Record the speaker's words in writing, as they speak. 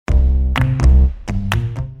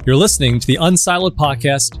You're listening to the Unsiloed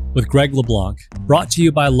podcast with Greg LeBlanc, brought to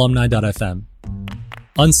you by alumni.fm.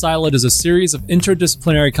 Unsiloed is a series of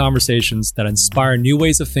interdisciplinary conversations that inspire new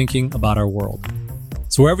ways of thinking about our world.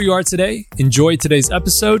 So wherever you are today, enjoy today's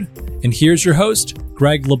episode, and here's your host,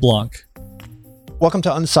 Greg LeBlanc. Welcome to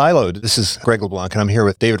Unsiloed. This is Greg LeBlanc, and I'm here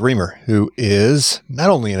with David Riemer, who is not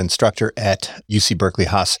only an instructor at UC Berkeley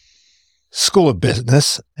Haas School of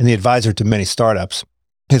Business and the advisor to many startups.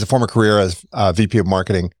 He has a former career as VP of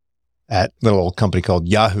marketing at a little old company called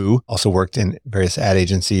Yahoo, also worked in various ad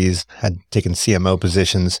agencies, had taken CMO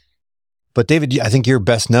positions. But David, I think you're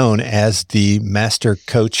best known as the master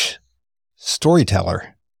coach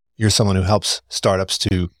storyteller. You're someone who helps startups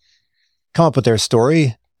to come up with their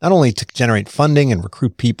story, not only to generate funding and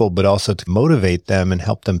recruit people, but also to motivate them and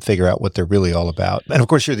help them figure out what they're really all about. And of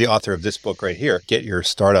course, you're the author of this book right here, Get Your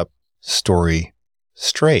Startup Story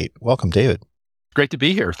Straight. Welcome, David. Great to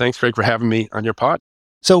be here. Thanks, Greg, for having me on your pod.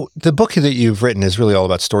 So the book that you've written is really all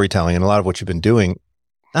about storytelling, and a lot of what you've been doing,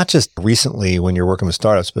 not just recently when you're working with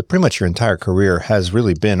startups, but pretty much your entire career has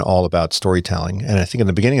really been all about storytelling. And I think in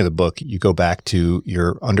the beginning of the book, you go back to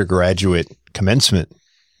your undergraduate commencement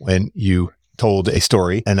when you told a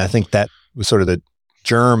story. And I think that was sort of the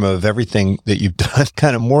germ of everything that you've done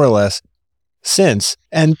kind of more or less since.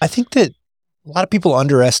 And I think that a lot of people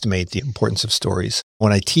underestimate the importance of stories.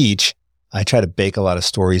 When I teach, I try to bake a lot of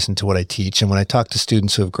stories into what I teach. And when I talk to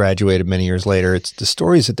students who have graduated many years later, it's the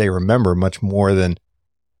stories that they remember much more than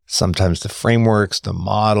sometimes the frameworks, the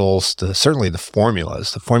models, certainly the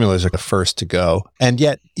formulas. The formulas are the first to go. And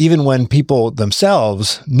yet, even when people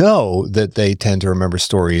themselves know that they tend to remember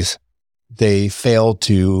stories, they fail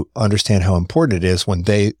to understand how important it is when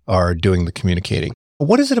they are doing the communicating.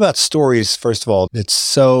 What is it about stories, first of all, that's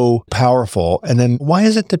so powerful? And then why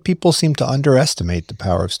is it that people seem to underestimate the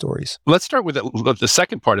power of stories? Let's start with the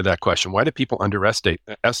second part of that question. Why do people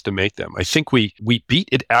underestimate them? I think we beat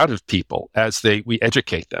it out of people as we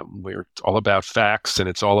educate them. It's all about facts and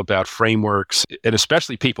it's all about frameworks, and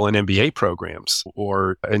especially people in MBA programs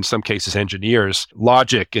or in some cases engineers.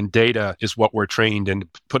 Logic and data is what we're trained in,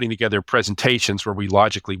 putting together presentations where we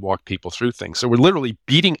logically walk people through things. So we're literally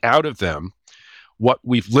beating out of them what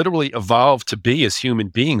we've literally evolved to be as human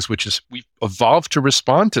beings, which is we've evolved to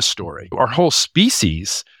respond to story. Our whole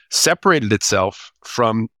species separated itself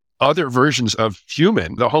from other versions of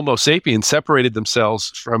human. The Homo sapiens separated themselves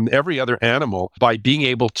from every other animal by being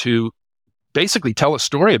able to basically tell a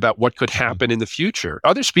story about what could happen in the future.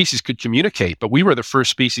 Other species could communicate, but we were the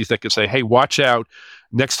first species that could say, hey, watch out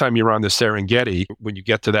next time you're on the Serengeti, when you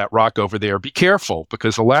get to that rock over there, be careful,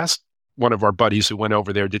 because the last one of our buddies who went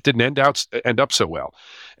over there didn't end up so well.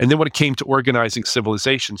 And then when it came to organizing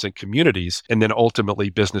civilizations and communities, and then ultimately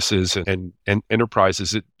businesses and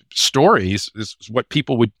enterprises, stories is what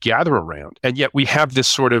people would gather around. And yet we have this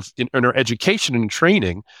sort of, in our education and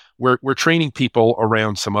training, we're training people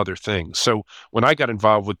around some other things. So when I got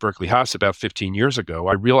involved with Berkeley Haas about 15 years ago,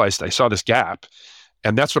 I realized I saw this gap,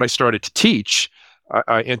 and that's what I started to teach.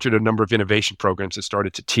 I entered a number of innovation programs that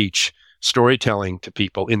started to teach storytelling to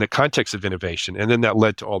people in the context of innovation. And then that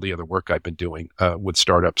led to all the other work I've been doing with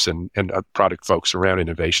startups and product folks around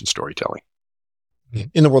innovation storytelling.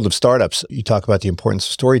 In the world of startups, you talk about the importance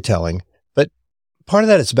of storytelling, but part of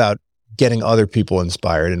that is about getting other people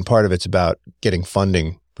inspired, and part of it's about getting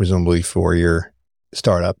funding, presumably for your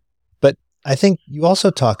startup. But I think you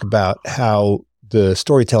also talk about how the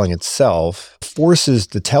storytelling itself forces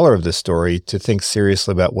the teller of the story to think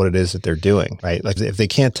seriously about what it is that they're doing, right? Like if they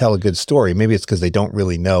can't tell a good story, maybe it's because they don't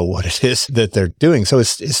really know what it is that they're doing. So is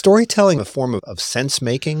storytelling a form of sense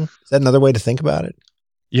making? Is that another way to think about it?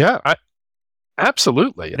 Yeah,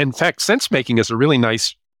 absolutely. In fact, sense making is a really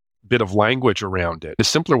nice bit of language around it. A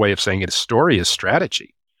simpler way of saying it is story is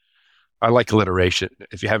strategy. I like alliteration,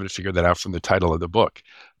 if you haven't figured that out from the title of the book.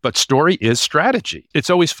 But story is strategy.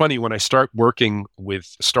 It's always funny when I start working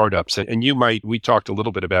with startups, and we talked a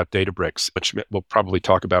little bit about Databricks, which we'll probably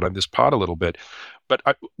talk about on this pod a little bit. But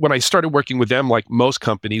when I started working with them, like most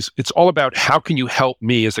companies, it's all about how can you help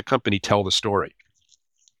me as a company tell the story?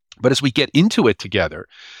 But as we get into it together,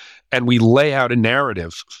 and we lay out a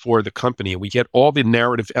narrative for the company, and we get all the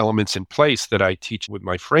narrative elements in place that I teach with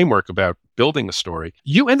my framework about building a story,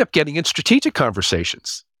 you end up getting in strategic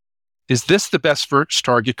conversations. Is this the best first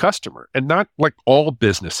target customer? And not like all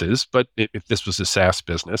businesses, but if this was a SaaS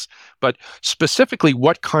business, but specifically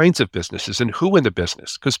what kinds of businesses and who in the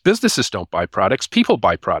business? Because businesses don't buy products, people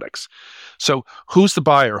buy products. So who's the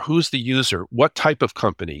buyer? Who's the user? What type of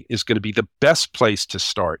company is going to be the best place to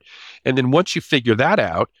start? And then once you figure that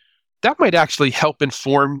out, that might actually help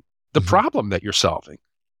inform the problem that you're solving.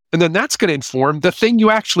 And then that's going to inform the thing you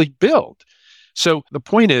actually build. So the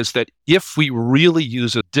point is that if we really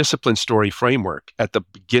use a discipline story framework at the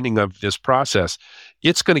beginning of this process,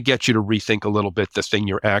 it's going to get you to rethink a little bit the thing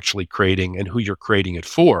you're actually creating and who you're creating it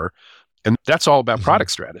for. And that's all about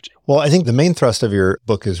product strategy. Well, I think the main thrust of your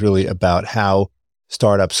book is really about how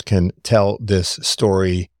startups can tell this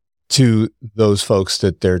story to those folks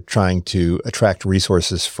that they're trying to attract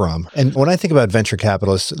resources from. And when I think about venture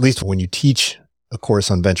capitalists, at least when you teach a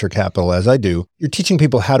course on venture capital, as I do, you're teaching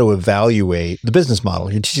people how to evaluate the business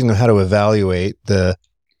model. You're teaching them how to evaluate the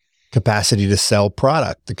capacity to sell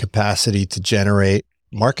product, the capacity to generate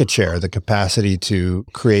market share, the capacity to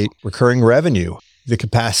create recurring revenue, the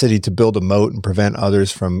capacity to build a moat and prevent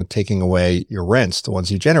others from taking away your rents, the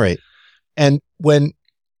ones you generate. And when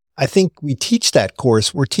I think we teach that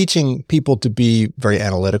course, we're teaching people to be very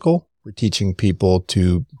analytical. We're teaching people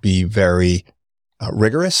to be very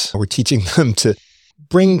rigorous. We're teaching them to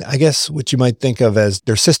bring, I guess, what you might think of as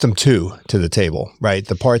their system 2 to the table, right?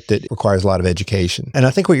 The part that requires a lot of education. And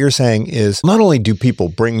I think what you're saying is not only do people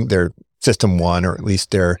bring their system 1, or at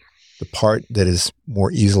least the part that is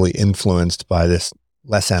more easily influenced by this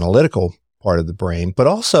less analytical part of the brain, but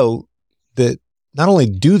also that not only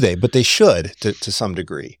do they, but they should to some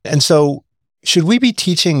degree. And so should we be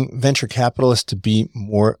teaching venture capitalists to be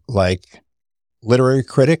more like literary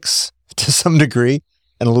critics to some degree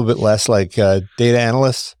and a little bit less like data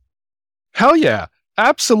analysts? Hell yeah.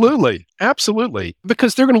 Absolutely. Absolutely.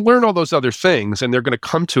 Because they're going to learn all those other things and they're going to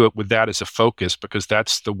come to it with that as a focus because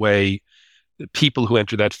that's the way people who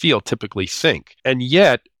enter that field typically think. And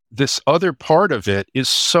yet this other part of it is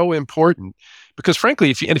so important because frankly,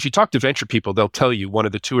 if you talk to venture people, they'll tell you one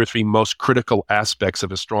of the 2 or 3 most critical aspects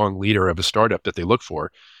of a strong leader of a startup that they look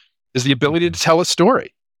for is the ability to tell a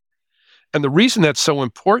story. And the reason that's so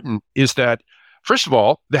important is that, first of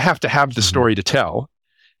all, they have to have the story to tell.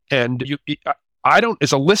 And I don't,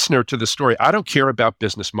 as a listener to the story, I don't care about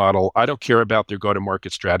business model. I don't care about their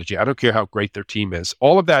go-to-market strategy. I don't care how great their team is.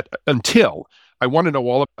 All of that until I want to know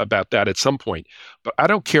all about that at some point. But I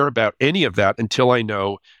don't care about any of that until I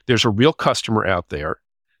know there's a real customer out there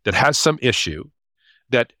that has some issue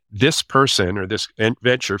that this person or this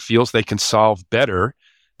venture feels they can solve better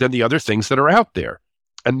than the other things that are out there.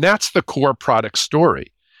 And that's the core product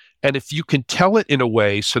story. And if you can tell it in a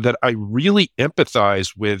way so that I really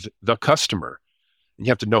empathize with the customer, and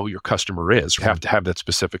you have to know who your customer is, you have to have that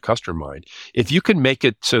specific customer in mind. If you can make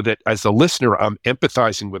it so that as a listener, I'm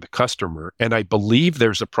empathizing with the customer and I believe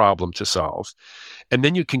there's a problem to solve, and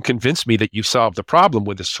then you can convince me that you solved the problem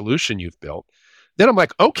with the solution you've built, then I'm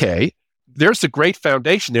like, okay, there's a great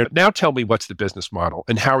foundation there. Now tell me what's the business model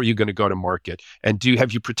and how are you going to go to market? And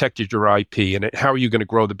have you protected your IP? And how are you going to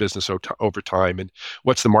grow the business over time? And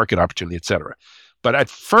what's the market opportunity, et cetera? But at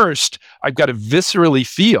first, I've got to viscerally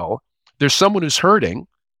feel there's someone who's hurting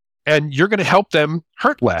and you're going to help them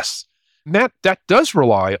hurt less. And that does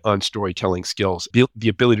rely on storytelling skills, the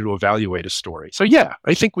ability to evaluate a story. So yeah,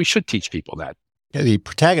 I think we should teach people that. Yeah, the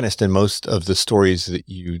protagonist in most of the stories that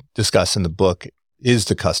you discuss in the book is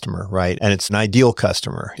the customer, right? And it's an ideal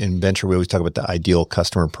customer. In venture, we always talk about the ideal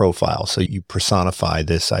customer profile. So you personify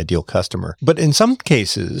this ideal customer. But in some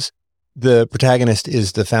cases, the protagonist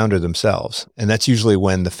is the founder themselves. And that's usually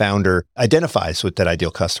when the founder identifies with that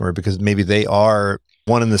ideal customer because maybe they are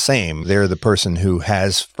one and the same. They're the person who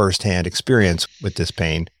has firsthand experience with this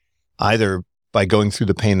pain, either by going through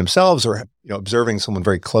the pain themselves or observing someone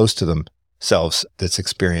very close to themselves that's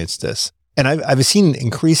experienced this. And I've seen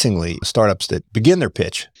increasingly startups that begin their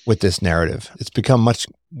pitch with this narrative. It's become much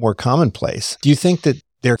more commonplace. Do you think that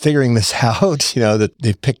they're figuring this out, that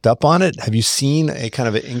they've picked up on it? Have you seen a kind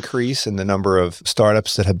of an increase in the number of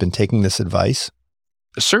startups that have been taking this advice?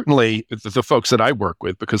 Certainly the folks that I work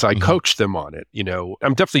with, because I coach them on it,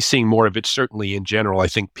 I'm definitely seeing more of it. Certainly in general, I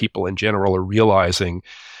think people in general are realizing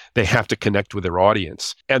they have to connect with their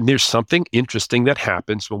audience. And there's something interesting that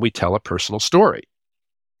happens when we tell a personal story.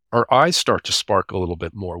 Our eyes start to spark a little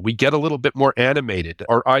bit more. We get a little bit more animated.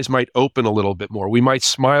 Our eyes might open a little bit more. We might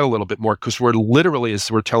smile a little bit more because we're literally,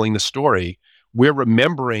 as we're telling the story, we're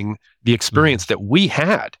remembering the experience that we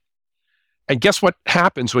had. And guess what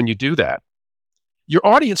happens when you do that? Your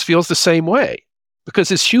audience feels the same way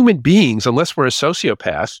because as human beings, unless we're a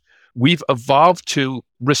sociopath, we've evolved to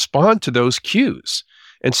respond to those cues.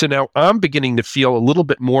 And so now I'm beginning to feel a little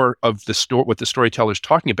bit more of what the storyteller's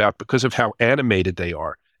talking about because of how animated they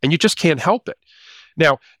are. And you just can't help it.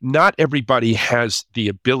 Now, not everybody has the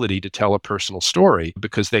ability to tell a personal story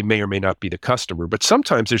because they may or may not be the customer. But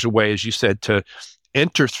sometimes there's a way, as you said, to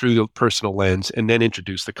enter through the personal lens and then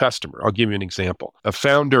introduce the customer. I'll give you an example. A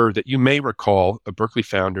founder that you may recall, a Berkeley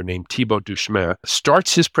founder named Thibaut Duchemin,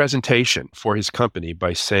 starts his presentation for his company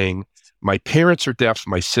by saying, My parents are deaf.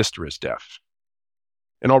 My sister is deaf.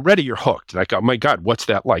 And already you're hooked. Like, oh my God, what's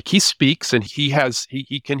that like? He speaks and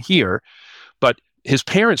he can hear, but his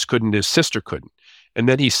parents couldn't, his sister couldn't. And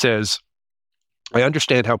then he says, I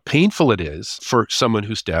understand how painful it is for someone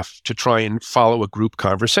who's deaf to try and follow a group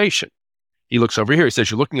conversation. He looks over here. He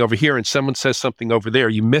says, you're looking over here and someone says something over there.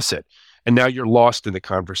 You miss it. And now you're lost in the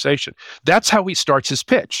conversation. That's how he starts his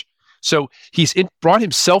pitch. So he's brought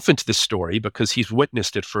himself into the story because he's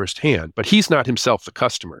witnessed it firsthand, but he's not himself the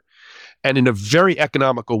customer. And in a very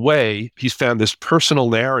economical way, he's found this personal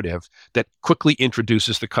narrative that quickly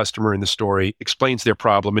introduces the customer in the story, explains their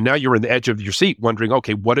problem. And now you're in the edge of your seat wondering,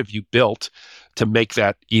 okay, what have you built to make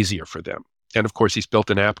that easier for them? And of course, he's built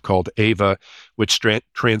an app called Ava, which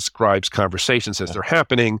transcribes conversations as they're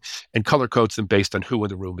happening and color codes them based on who in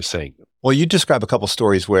the room is saying them. Well, you describe a couple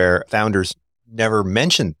stories where founders never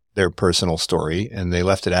mentioned their personal story and they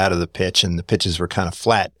left it out of the pitch and the pitches were kind of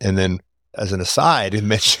flat. And then as an aside, it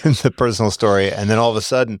mentioned the personal story. And then all of a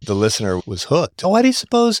sudden the listener was hooked. Why do you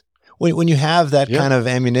suppose when you have that kind of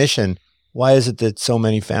ammunition, why is it that so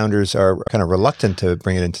many founders are kind of reluctant to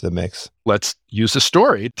bring it into the mix? Let's use a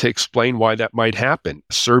story to explain why that might happen.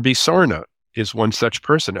 Serbi Sarna is one such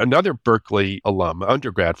person, another Berkeley alum,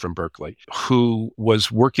 undergrad from Berkeley, who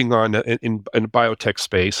was working on in biotech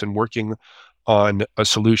space and working on a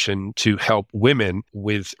solution to help women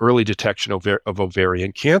with early detection of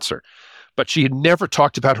ovarian cancer. But she had never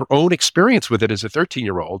talked about her own experience with it as a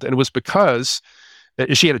 13-year-old. And it was because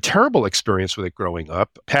she had a terrible experience with it growing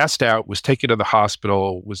up, passed out, was taken to the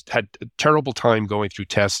hospital, had a terrible time going through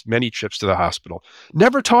tests, many trips to the hospital,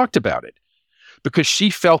 never talked about it because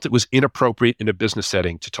she felt it was inappropriate in a business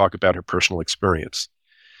setting to talk about her personal experience.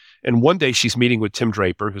 And one day she's meeting with Tim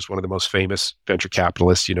Draper, who's one of the most famous venture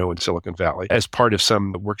capitalists, in Silicon Valley, as part of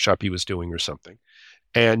some workshop he was doing or something.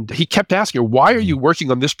 And he kept asking her, why are you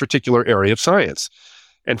working on this particular area of science?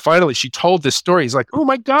 And finally, she told this story. He's like, oh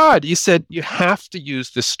my God. He said, you have to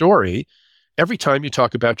use this story every time you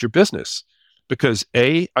talk about your business because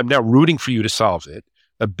A, I'm now rooting for you to solve it.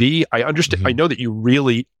 B, I understand. I know that you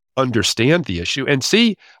really understand the issue. And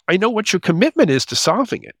C, I know what your commitment is to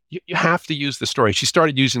solving it. You have to use the story. She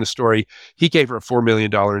started using the story. He gave her a $4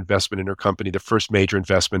 million investment in her company, the first major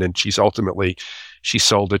investment. And she sold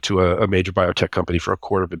it to a major biotech company for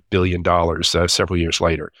 $250 million several years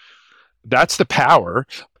later. That's the power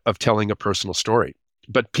of telling a personal story.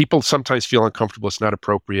 But people sometimes feel uncomfortable. It's not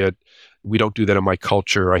appropriate. We don't do that in my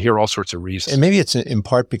culture. I hear all sorts of reasons. And maybe it's in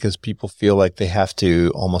part because people feel like they have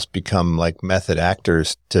to almost become like method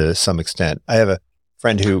actors to some extent. I have a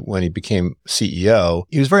friend who, when he became CEO,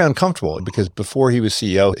 he was very uncomfortable because before he was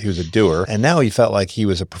CEO, he was a doer. And now he felt like he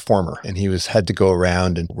was a performer and he had to go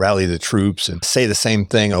around and rally the troops and say the same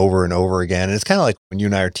thing over and over again. And it's kind of like when you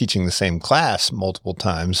and I are teaching the same class multiple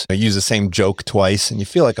times, you use the same joke twice and you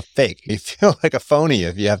feel like a fake. You feel like a phony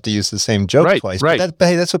if you have to use the same joke twice. Right. But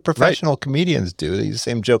that's what professional comedians do. They use the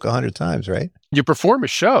same joke 100 times, right? You perform a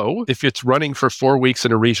show. If it's running for 4 weeks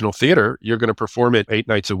in a regional theater, you're going to perform it 8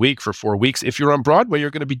 nights a week for 4 weeks. If you're on Broadway, you're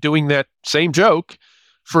going to be doing that same joke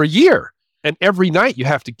for a year. And every night you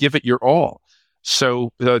have to give it your all.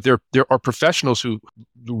 So there are professionals who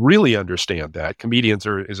really understand that. Comedians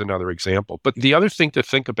is another example. But the other thing to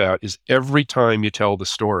think about is every time you tell the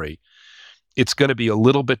story, it's going to be a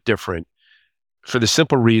little bit different for the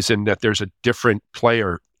simple reason that there's a different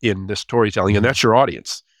player in the storytelling, and that's your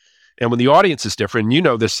audience. And when the audience is different, and you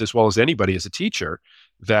know this as well as anybody as a teacher,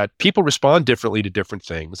 that people respond differently to different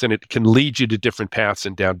things, and it can lead you to different paths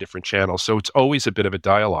and down different channels. So it's always a bit of a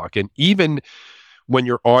dialogue. And even when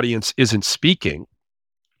your audience isn't speaking,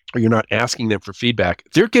 or you're not asking them for feedback,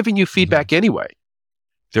 they're giving you feedback anyway.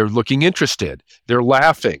 They're looking interested. They're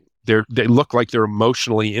laughing. They look like they're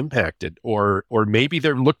emotionally impacted, or maybe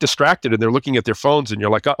they look distracted and they're looking at their phones and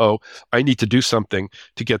you're like, uh-oh, I need to do something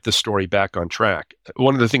to get the story back on track.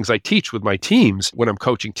 One of the things I teach with my teams when I'm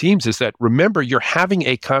coaching teams is that, remember, you're having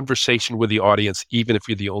a conversation with the audience, even if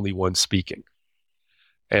you're the only one speaking.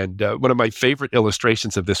 And one of my favorite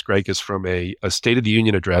illustrations of this, Greg, is from a State of the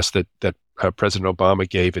Union address that President Obama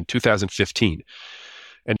gave in 2015.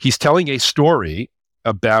 And he's telling a story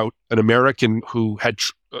about an American who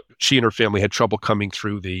she and her family had trouble coming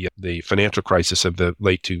through the financial crisis of the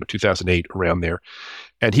late 2008, around there.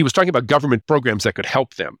 And he was talking about government programs that could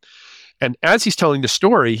help them. And as he's telling the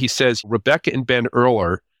story, he says, Rebecca and Ben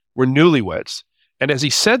Earler were newlyweds. And as he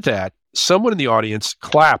said that, someone in the audience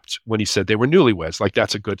clapped when he said they were newlyweds, like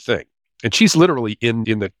that's a good thing. And she's literally in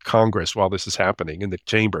the Congress while this is happening, in the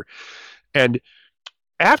chamber. And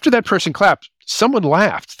after that person clapped, someone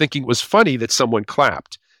laughed, thinking it was funny that someone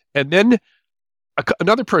clapped. And then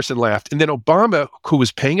Another person laughed. And then Obama, who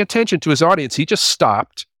was paying attention to his audience, he just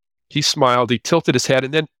stopped. He smiled, he tilted his head,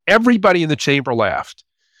 and then everybody in the chamber laughed,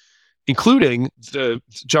 including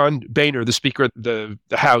John Boehner, the Speaker of the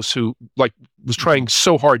House, who was trying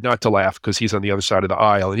so hard not to laugh because he's on the other side of the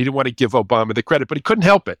aisle, and he didn't want to give Obama the credit, but he couldn't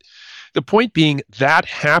help it. The point being that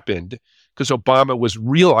happened because Obama was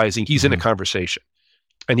realizing he's in a conversation,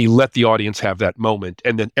 and he let the audience have that moment,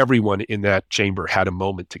 and then everyone in that chamber had a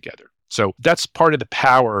moment together. So that's part of the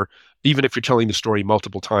power. Even if you're telling the story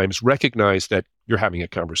multiple times, recognize that you're having a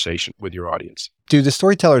conversation with your audience. Do the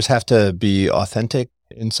storytellers have to be authentic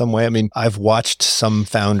in some way? I mean, I've watched some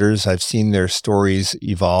founders, I've seen their stories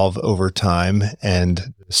evolve over time,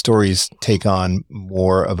 and stories take on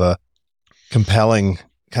more of a compelling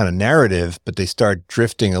kind of narrative, but they start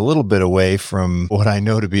drifting a little bit away from what I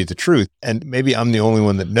know to be the truth. And maybe I'm the only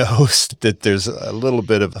one that knows that there's a little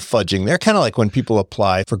bit of a fudging there. Kind of like when people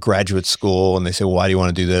apply for graduate school and they say, well, why do you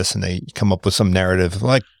want to do this? And they come up with some narrative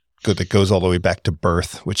that goes all the way back to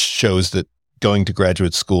birth, which shows that going to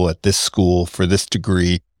graduate school at this school for this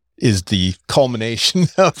degree is the culmination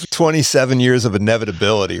of 27 years of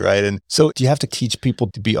inevitability, right? And so do you have to teach people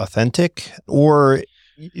to be authentic or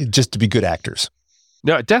just to be good actors?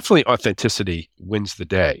 No, definitely authenticity wins the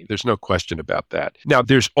day. There's no question about that. Now,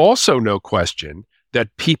 there's also no question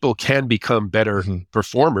that people can become better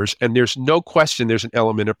performers, and there's no question there's an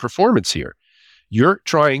element of performance here. You're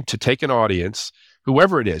trying to take an audience,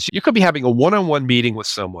 whoever it is. You could be having a one-on-one meeting with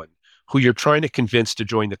someone who you're trying to convince to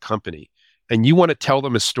join the company, and you want to tell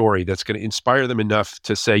them a story that's going to inspire them enough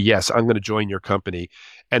to say, yes, I'm going to join your company,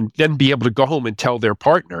 and then be able to go home and tell their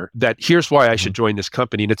partner that here's why I should join this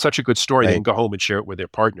company. And it's such a good story. They can go home and share it with their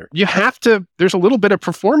partner. You have to, there's a little bit of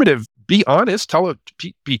performative, be honest,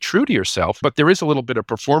 be true to yourself, but there is a little bit of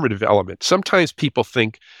performative element. Sometimes people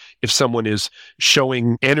think if someone is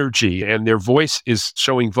showing energy and their voice is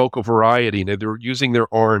showing vocal variety and they're using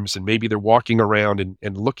their arms and maybe they're walking around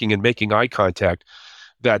and looking and making eye contact,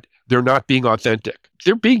 that they're not being authentic.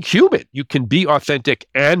 They're being human. You can be authentic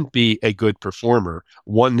and be a good performer.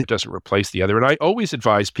 One doesn't replace the other. And I always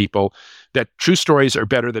advise people that true stories are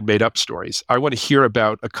better than made up stories. I want to hear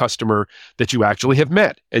about a customer that you actually have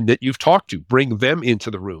met and that you've talked to. Bring them into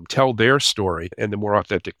the room, tell their story, and the more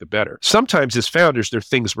authentic, the better. Sometimes as founders, there are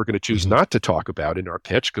things we're going to choose not to talk about in our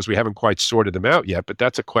pitch because we haven't quite sorted them out yet. But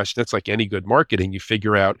that's a question. That's like any good marketing. You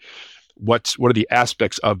figure out what are the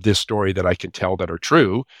aspects of this story that I can tell that are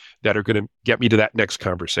true, that are going to get me to that next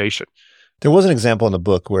conversation. There was an example in the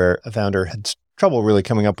book where a founder had trouble really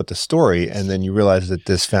coming up with the story, and then you realize that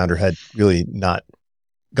this founder had really not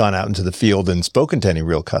gone out into the field and spoken to any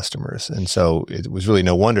real customers. And so it was really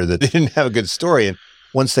no wonder that they didn't have a good story. And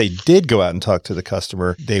once they did go out and talk to the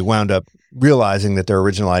customer, they wound up realizing that their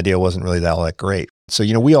original idea wasn't really all that great. So,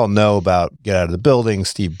 we all know about get out of the building,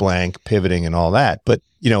 Steve Blank, pivoting and all that. But,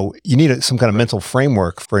 you need some kind of mental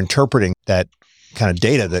framework for interpreting that kind of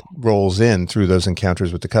data that rolls in through those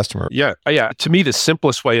encounters with the customer. Yeah. To me, the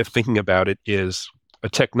simplest way of thinking about it is a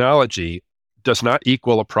technology does not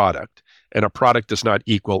equal a product, and a product does not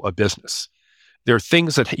equal a business. There are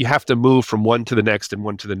things that you have to move from one to the next and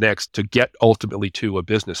one to the next to get ultimately to a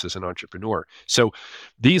business as an entrepreneur. So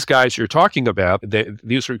these guys you're talking about,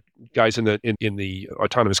 these are guys in the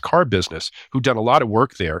autonomous car business who've done a lot of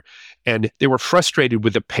work there, and they were frustrated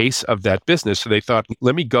with the pace of that business. So they thought,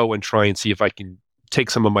 let me go and try and see if I can take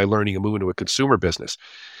some of my learning and move into a consumer business.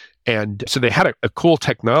 And so they had a cool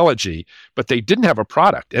technology, but they didn't have a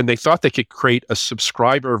product, and they thought they could create a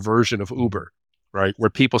subscriber version of Uber, right? Where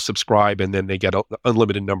people subscribe and then they get an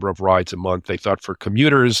unlimited number of rides a month. They thought for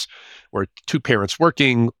commuters or two parents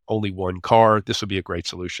working, only one car, this would be a great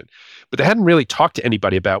solution. But they hadn't really talked to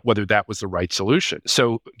anybody about whether that was the right solution.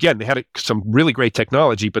 So again, they had some really great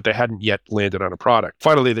technology, but they hadn't yet landed on a product.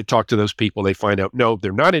 Finally, they talk to those people. They find out, no,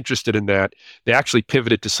 they're not interested in that. They actually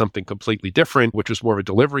pivoted to something completely different, which was more of a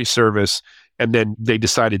delivery service. And then they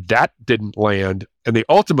decided that didn't land. And they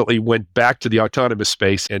ultimately went back to the autonomous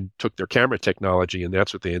space and took their camera technology, and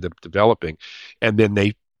that's what they ended up developing. And then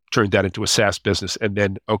they turned that into a SaaS business. And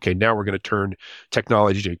then, okay, now we're going to turn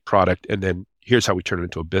technology to product, and then here's how we turn it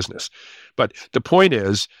into a business. But the point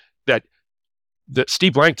is that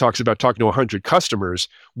Steve Blank talks about talking to 100 customers.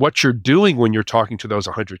 What you're doing when you're talking to those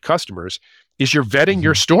 100 customers is you're vetting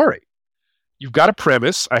your story. You've got a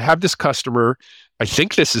premise. I have this customer. I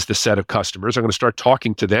think this is the set of customers. I'm going to start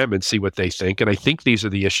talking to them and see what they think. And I think these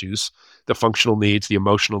are the issues, the functional needs, the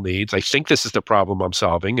emotional needs. I think this is the problem I'm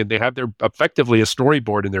solving. And they have effectively a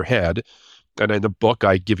storyboard in their head. And in the book,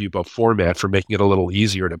 I give you both format for making it a little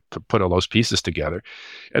easier to put all those pieces together.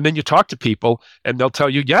 And then you talk to people and they'll tell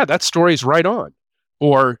you, yeah, that story's right on.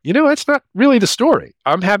 Or, that's not really the story.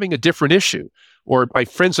 I'm having a different issue. Or my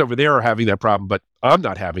friends over there are having that problem, but I'm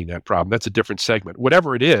not having that problem. That's a different segment.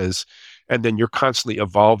 Whatever it is, and then you're constantly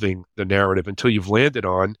evolving the narrative until you've landed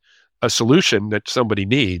on a solution that somebody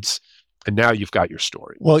needs, and now you've got your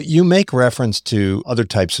story. Well, you make reference to other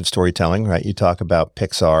types of storytelling, right? You talk about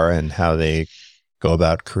Pixar and how they go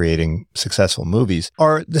about creating successful movies.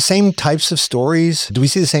 Are the same types of stories, do we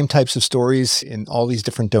see the same types of stories in all these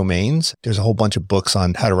different domains? There's a whole bunch of books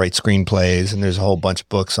on how to write screenplays, and there's a whole bunch of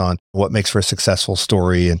books on what makes for a successful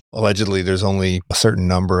story. And allegedly, there's only a certain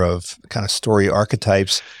number of kind of story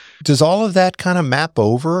archetypes. Does all of that kind of map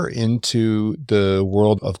over into the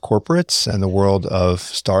world of corporates and the world of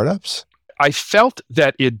startups? I felt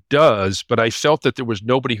that it does, but I felt that there was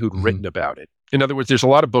nobody who'd written about it. In other words, there's a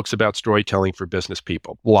lot of books about storytelling for business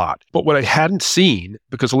people, a lot. But what I hadn't seen,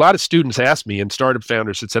 because a lot of students asked me and startup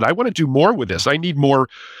founders had said, I want to do more with this. I need more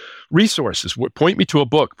resources. Point me to a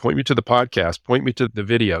book, point me to the podcast, point me to the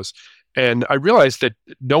videos. And I realized that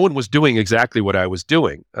no one was doing exactly what I was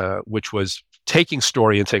doing, which was taking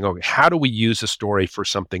story and saying, okay, how do we use a story for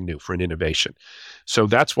something new, for an innovation? So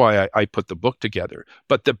that's why I put the book together.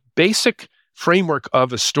 But the basic framework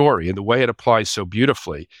of a story and the way it applies so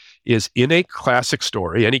beautifully is in a classic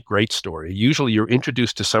story, any great story, usually you're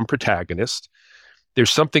introduced to some protagonist.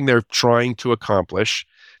 There's something they're trying to accomplish.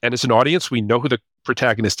 And as an audience, we know who the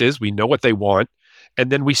protagonist is. We know what they want.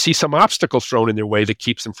 And then we see some obstacle thrown in their way that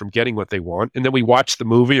keeps them from getting what they want. And then we watch the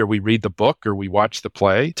movie or we read the book or we watch the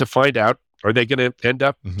play to find out, are they going to end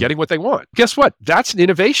up getting what they want? Guess what? That's an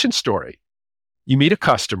innovation story. You meet a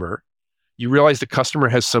customer. You realize the customer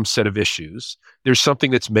has some set of issues. There's something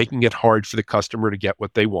that's making it hard for the customer to get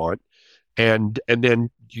what they want. And then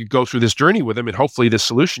you go through this journey with them, and hopefully the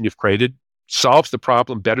solution you've created solves the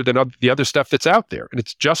problem better than the other stuff that's out there. And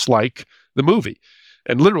it's just like the movie.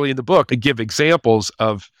 And literally in the book, I give examples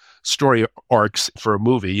of story arcs for a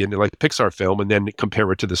movie and like a Pixar film, and then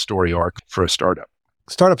compare it to the story arc for a startup.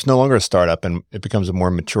 Startup's no longer a startup and it becomes a more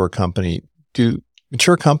mature company. Do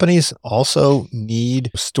mature companies also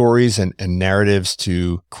need stories and narratives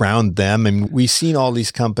to ground them? I mean, we've seen all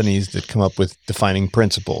these companies that come up with defining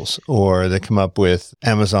principles, or that come up with,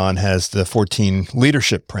 Amazon has the 14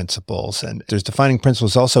 leadership principles, and there's defining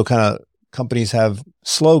principles. Also kind of companies have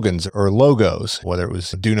slogans or logos, whether it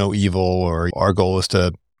was do no evil or our goal is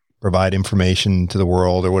to provide information to the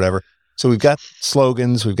world or whatever. So we've got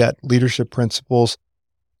slogans, we've got leadership principles.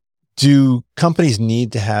 Do companies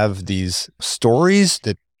need to have these stories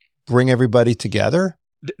that bring everybody together?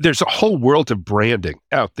 There's a whole world of branding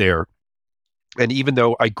out there. And even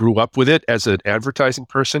though I grew up with it as an advertising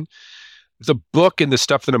person, the book and the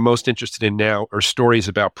stuff that I'm most interested in now are stories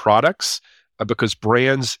about products, because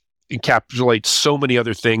brands encapsulate so many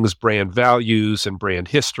other things, brand values and brand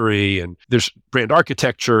history, and there's brand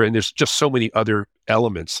architecture, and there's just so many other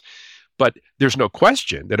elements. But there's no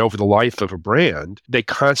question that over the life of a brand, they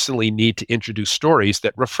constantly need to introduce stories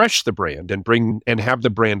that refresh the brand and have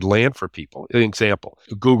the brand land for people. An example,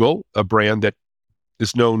 Google, a brand that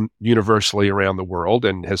is known universally around the world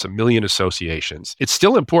and has 1 million associations. It's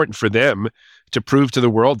still important for them to prove to the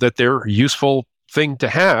world that they're a useful thing to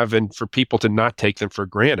have and for people to not take them for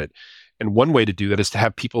granted. And one way to do that is to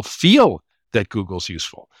have people feel that Google's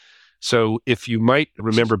useful. So if you might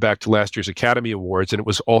remember back to last year's Academy Awards, and it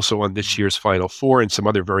was also on this year's Final Four and some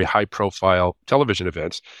other very high-profile television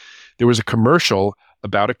events, there was a commercial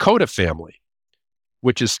about a Coda family,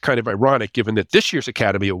 which is kind of ironic given that this year's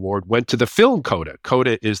Academy Award went to the film Coda.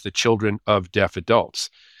 Coda is the children of deaf adults.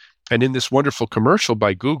 And in this wonderful commercial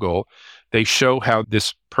by Google, they show how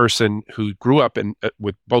this person who grew up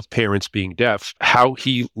with both parents being deaf, how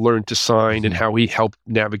he learned to sign and how he helped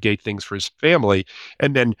navigate things for his family.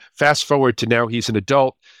 And then fast forward to now he's an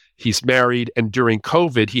adult, he's married, and during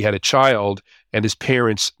COVID, he had a child, and his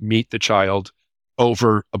parents meet the child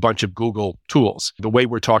over a bunch of Google tools, the way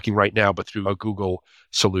we're talking right now, but through a Google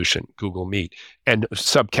solution, Google Meet, and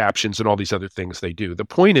subcaptions and all these other things they do. The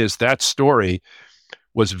point is that story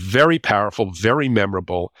was very powerful, very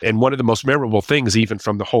memorable. And one of the most memorable things, even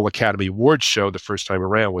from the whole Academy Awards show the first time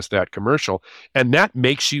around, was that commercial. And that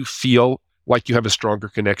makes you feel like you have a stronger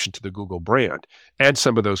connection to the Google brand and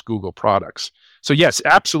some of those Google products. So yes,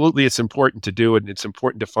 absolutely, it's important to do it, and it's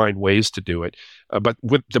important to find ways to do it. But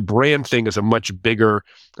with the brand thing is a much bigger,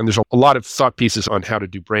 and there's a lot of thought pieces on how to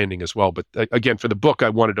do branding as well. But again, for the book, I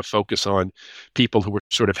wanted to focus on people who were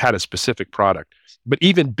sort of had a specific product. But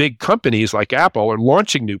even big companies like Apple are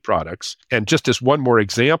launching new products. And just as one more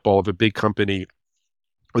example of a big company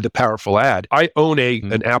with a powerful ad, I own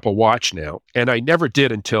an Apple Watch now, and I never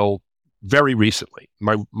did until very recently.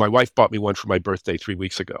 My wife bought me one for my birthday 3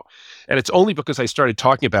 weeks ago. And it's only because I started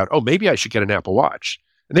talking about, oh, maybe I should get an Apple Watch.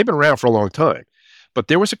 And they've been around for a long time. But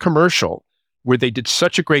there was a commercial where they did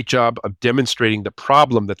such a great job of demonstrating the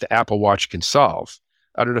problem that the Apple Watch can solve.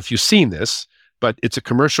 I don't know if you've seen this, but it's a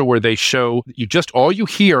commercial where they show all you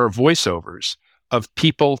hear are voiceovers of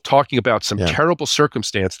people talking about some terrible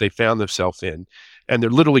circumstance they found themselves in. And they're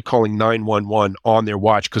literally calling 911 on their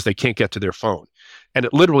watch because they can't get to their phone. And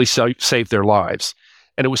it literally saved their lives.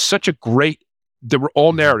 And it was such a great, there were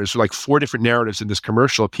all narratives, like 4 different narratives in this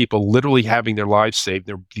commercial of people literally having their lives saved.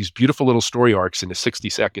 There were these beautiful little story arcs in the 60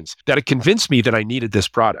 seconds that it convinced me that I needed this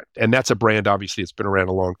product. And that's a brand, obviously, it's been around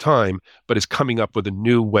a long time, but is coming up with a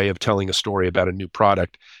new way of telling a story about a new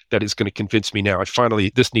product that is going to convince me now,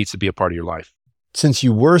 finally, this needs to be a part of your life. Since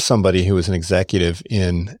you were somebody who was an executive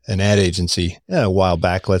in an ad agency a while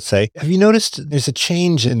back, let's say, have you noticed there's a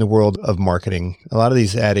change in the world of marketing? A lot of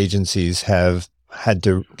these ad agencies have had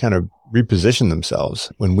to kind of reposition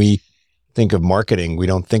themselves. When we think of marketing, we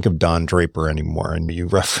don't think of Don Draper anymore. And you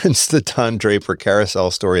referenced the Don Draper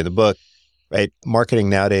carousel story of the book, right? Marketing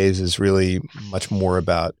nowadays is really much more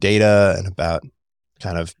about data and about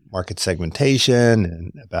kind of market segmentation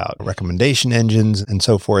and about recommendation engines and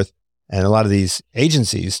so forth. And a lot of these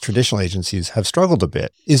agencies, traditional agencies, have struggled a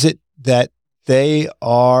bit. Is it that they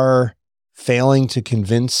are failing to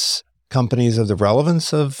convince companies of the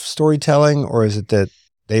relevance of storytelling, or is it that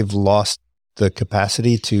they've lost the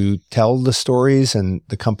capacity to tell the stories and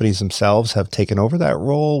the companies themselves have taken over that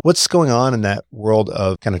role? What's going on in that world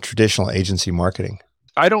of kind of traditional agency marketing?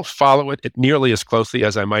 I don't follow it nearly as closely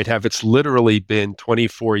as I might have. It's literally been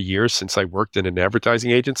 24 years since I worked in an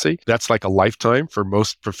advertising agency. That's like a lifetime for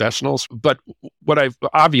most professionals. But what I've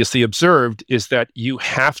obviously observed is that you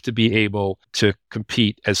have to be able to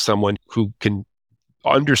compete as someone who can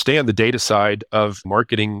understand the data side of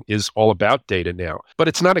marketing is all about data now, but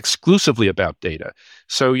it's not exclusively about data.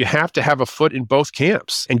 So you have to have a foot in both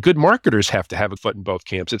camps, and good marketers have to have a foot in both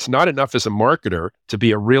camps. It's not enough as a marketer to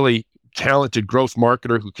be a really talented growth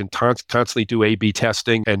marketer who can constantly do A/B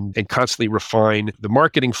testing and constantly refine the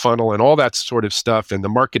marketing funnel and all that sort of stuff, and the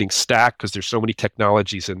marketing stack, because there's so many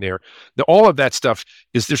technologies in there. All of that stuff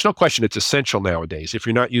there's no question it's essential nowadays. If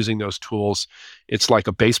you're not using those tools, it's like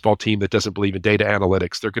a baseball team that doesn't believe in data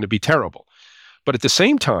analytics. They're going to be terrible. But at the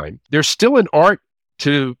same time, there's still an art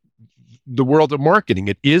to the world of marketing.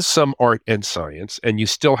 It is some art and science, and you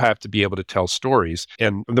still have to be able to tell stories.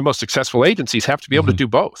 And the most successful agencies have to be able to do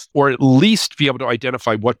both, or at least be able to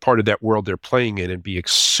identify what part of that world they're playing in and be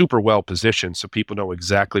super well positioned so people know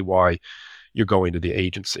exactly why you're going to the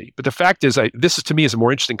agency. But the fact is, this is to me is a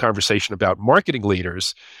more interesting conversation about marketing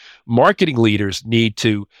leaders. Marketing leaders need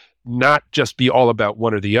to not just be all about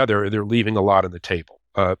one or the other. They're leaving a lot on the table.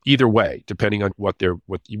 Either way, depending on what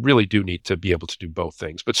you really do need to be able to do both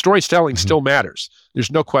things. But storytelling still matters.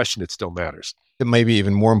 There's no question it still matters. It may be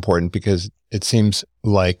even more important because it seems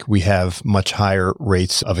like we have much higher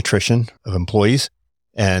rates of attrition of employees,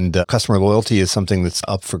 and customer loyalty is something that's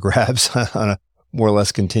up for grabs on a more or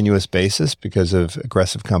less continuous basis because of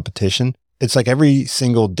aggressive competition. It's like every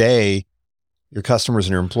single day, your customers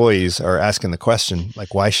and your employees are asking the question,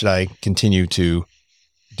 like, why should I continue to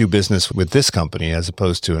do business with this company as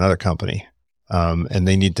opposed to another company? And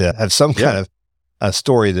they need to have some kind of a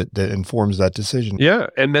story that informs that decision. Yeah,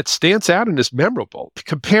 and that stands out and is memorable.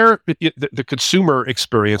 Compare the consumer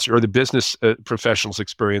experience or the business professional's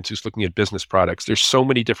experience who's looking at business products. There's so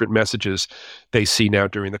many different messages they see now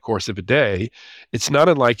during the course of a day. It's not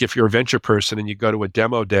unlike if you're a venture person and you go to a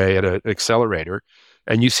demo day at an accelerator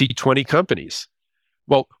and you see 20 companies.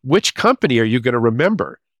 Well, which company are you going to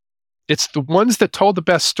remember? It's the ones that told the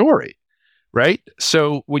best story, right?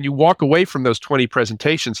 So when you walk away from those 20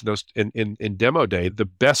 presentations, those in demo day, the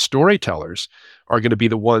best storytellers are going to be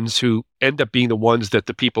the ones who end up being the ones that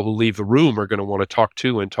the people who leave the room are going to want to talk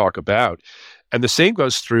to and talk about. And the same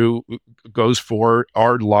goes for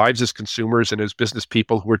our lives as consumers and as business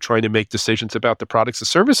people who are trying to make decisions about the products and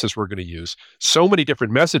services we're going to use. So many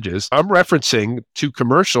different messages. I'm referencing 2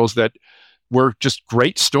 commercials that were just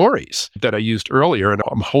great stories that I used earlier, and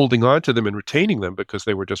I'm holding on to them and retaining them because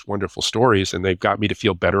they were just wonderful stories, and they've got me to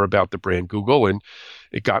feel better about the brand Google, and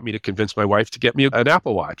it got me to convince my wife to get me an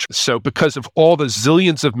Apple Watch. So because of all the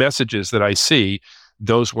zillions of messages that I see,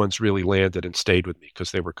 those ones really landed and stayed with me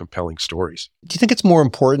because they were compelling stories. Do you think it's more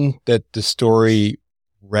important that the story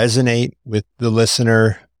resonate with the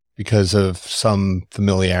listener because of some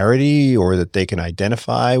familiarity or that they can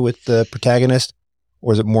identify with the protagonist?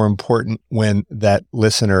 Or is it more important when that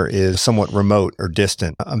listener is somewhat remote or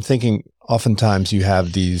distant? I'm thinking oftentimes you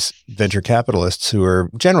have these venture capitalists who are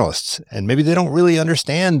generalists, and maybe they don't really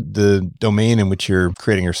understand the domain in which you're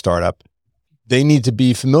creating your startup. They need to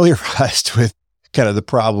be familiarized with kind of the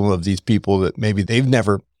problem of these people that maybe they've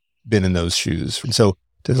never been in those shoes. And so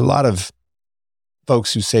there's a lot of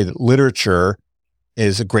folks who say that literature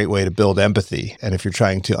is a great way to build empathy. And if you're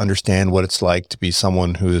trying to understand what it's like to be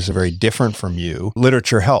someone who is very different from you,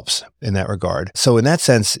 literature helps in that regard. So in that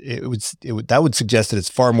sense, that would suggest that it's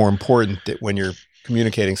far more important that when you're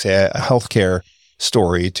communicating, say, a healthcare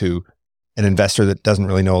story to an investor that doesn't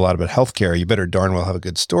really know a lot about healthcare, you better darn well have a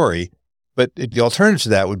good story. But the alternative to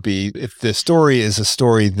that would be if the story is a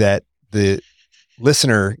story that the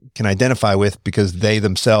listener can identify with because they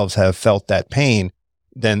themselves have felt that pain,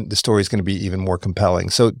 then the story is going to be even more compelling.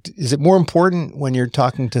 So is it more important when you're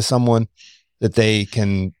talking to someone that they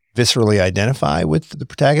can viscerally identify with the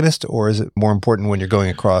protagonist, or is it more important when you're going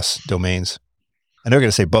across domains? I know you're going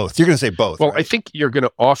to say both. You're going to say both. Well, right? I think you're going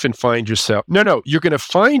to often find yourself, you're going to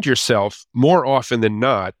find yourself more often than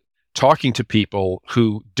not talking to people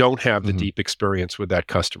who don't have the deep experience with that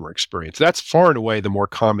customer experience. That's far and away the more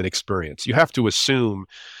common experience. You have to assume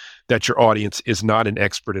that your audience is not an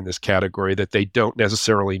expert in this category, that they don't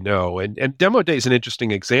necessarily know. And Demo Day is an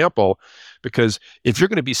interesting example because if you're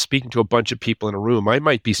going to be speaking to a bunch of people in a room, I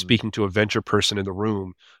might be speaking to a venture person in the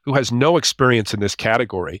room who has no experience in this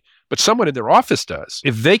category, but someone in their office does.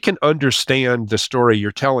 If they can understand the story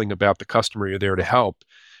you're telling about the customer you're there to help,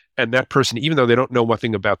 and that person, even though they don't know one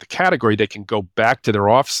thing about the category, they can go back to their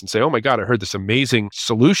office and say, oh my God, I heard this amazing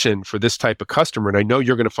solution for this type of customer, and I know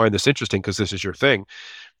you're going to find this interesting because this is your thing.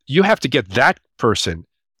 You have to get that person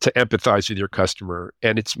to empathize with your customer.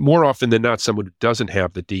 And it's more often than not someone who doesn't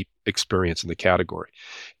have the deep experience in the category.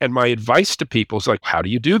 And my advice to people is like, how do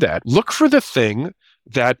you do that? Look for the thing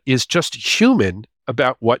that is just human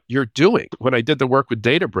about what you're doing. When I did the work with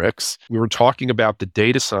Databricks, we were talking about the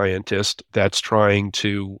data scientist that's trying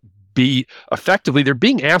to be effectively, they're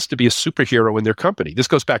being asked to be a superhero in their company. This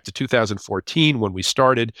goes back to 2014 when we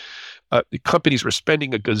started. The companies were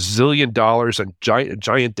spending $1 gazillion on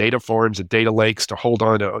giant data farms and data lakes to hold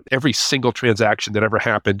on to every single transaction that ever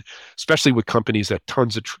happened, especially with companies that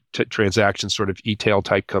tons of transactions, sort of e-tail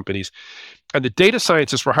type companies. And the data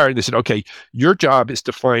scientists were hired. They said, okay, your job is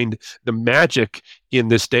to find the magic in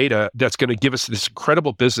this data that's going to give us this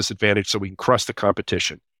incredible business advantage so we can crush the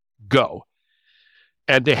competition. Go.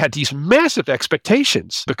 And they had these massive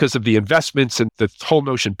expectations because of the investments and the whole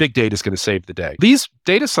notion big data is going to save the day. These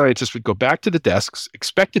data scientists would go back to the desks,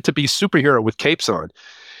 expected to be superhero with capes on,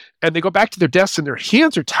 and they go back to their desks and their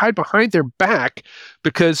hands are tied behind their back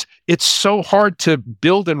because it's so hard to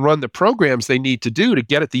build and run the programs they need to do to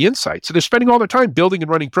get at the insights. So they're spending all their time building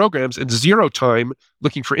and running programs and zero time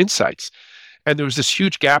looking for insights. And there was this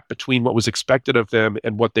huge gap between what was expected of them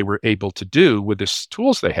and what they were able to do with the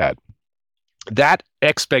tools they had. That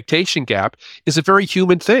expectation gap is a very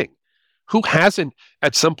human thing. Who hasn't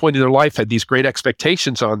at some point in their life had these great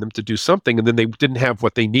expectations on them to do something and then they didn't have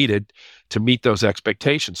what they needed to meet those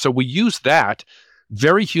expectations? So we use that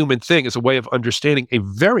very human thing as a way of understanding a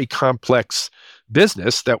very complex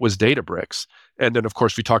business that was Databricks. And then, of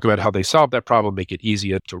course, we talk about how they solve that problem, make it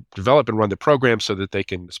easier to develop and run the program so that they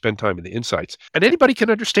can spend time in the insights. And anybody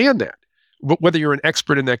can understand that, whether you're an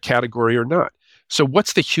expert in that category or not. So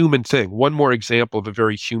what's the human thing? One more example of a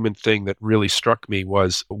very human thing that really struck me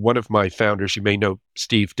was one of my founders, you may know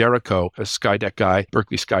Steve Derrico, a Skydeck guy,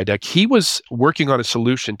 Berkeley Skydeck. He was working on a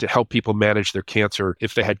solution to help people manage their cancer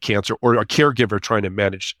if they had cancer, or a caregiver trying to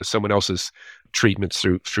manage someone else's treatments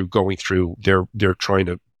through going through their trying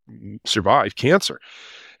to survive cancer.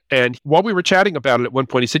 And while we were chatting about it at one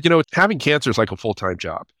point, he said, having cancer is like a full-time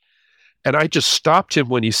job. And I just stopped him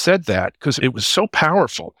when he said that because it was so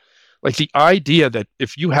powerful. Like the idea that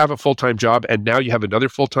if you have a full-time job and now you have another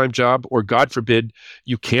full-time job, or God forbid,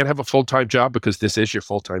 you can't have a full-time job because this is your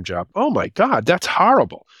full-time job. Oh my God, that's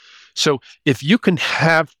horrible. So if you can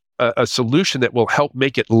have a solution that will help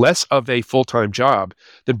make it less of a full-time job,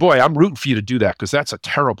 then boy, I'm rooting for you to do that because that's a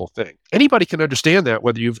terrible thing. Anybody can understand that,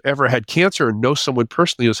 whether you've ever had cancer or know someone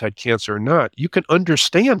personally who's had cancer or not. You can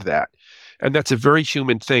understand that. And that's a very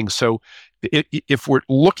human thing. So if we're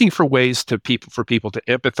looking for ways for people to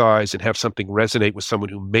empathize and have something resonate with someone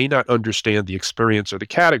who may not understand the experience or the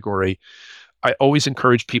category, I always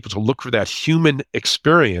encourage people to look for that human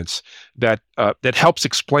experience that helps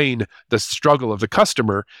explain the struggle of the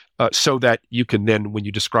customer, so that you can then, when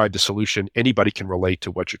you describe the solution, anybody can relate to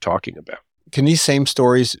what you're talking about. Can these same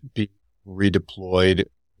stories be redeployed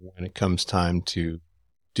when it comes time to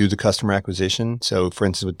do the customer acquisition? So, for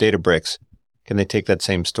instance, with Databricks, can they take that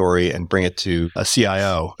same story and bring it to a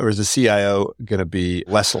CIO? Or is the CIO going to be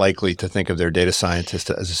less likely to think of their data scientist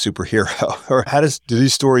as a superhero? Or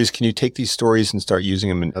can you take these stories and start using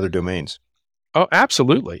them in other domains? Oh,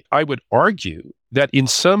 absolutely. I would argue that in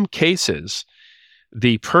some cases,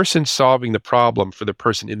 the person solving the problem for the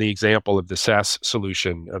person in the example of the SaaS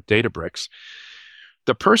solution of Databricks,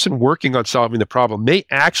 the person working on solving the problem may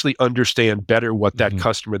actually understand better what that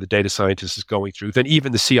customer, the data scientist, is going through than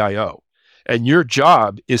even the CIO. And your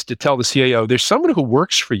job is to tell the CIO, there's someone who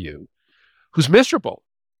works for you who's miserable.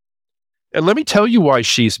 And let me tell you why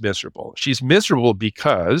she's miserable. She's miserable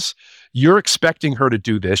because you're expecting her to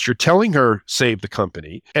do this. You're telling her, save the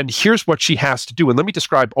company. And here's what she has to do. And let me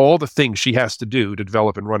describe all the things she has to do to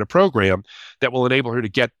develop and run a program that will enable her to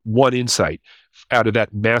get one insight out of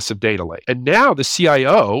that massive data lake. And now the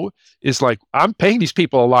CIO is like, I'm paying these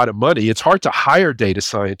people a lot of money. It's hard to hire data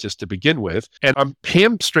scientists to begin with. And I'm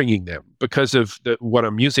hamstringing them because of what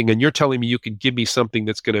I'm using. And you're telling me you can give me something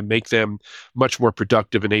that's going to make them much more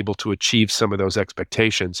productive and able to achieve some of those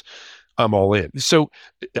expectations. I'm all in. So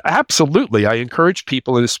absolutely, I encourage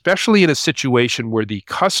people, and especially in a situation where the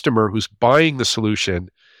customer who's buying the solution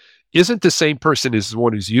isn't the same person as the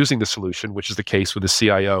one who's using the solution, which is the case with a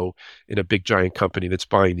CIO in a big giant company that's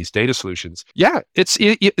buying these data solutions. Yeah, it's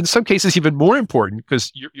in some cases even more important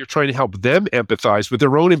because you're trying to help them empathize with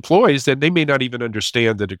their own employees, and they may not even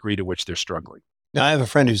understand the degree to which they're struggling. Now, I have a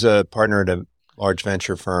friend who's a partner at a large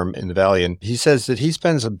venture firm in the Valley, and he says that he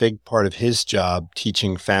spends a big part of his job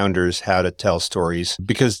teaching founders how to tell stories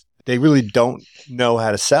because they really don't know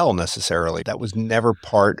how to sell necessarily. That was never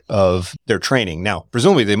part of their training. Now,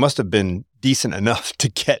 presumably they must have been decent enough to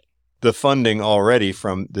get the funding already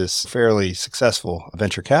from this fairly successful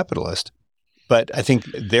venture capitalist. But I think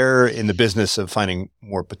they're in the business of finding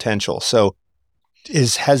more potential. So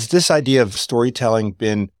has this idea of storytelling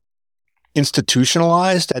been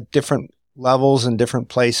institutionalized at different levels in different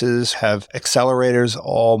places? Have accelerators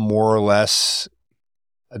all more or less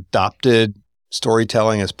adopted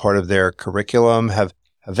storytelling as part of their curriculum? Have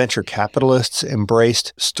venture capitalists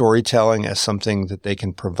embraced storytelling as something that they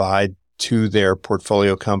can provide to their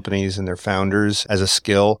portfolio companies and their founders as a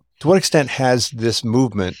skill? To what extent has this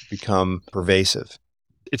movement become pervasive?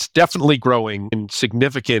 It's definitely growing in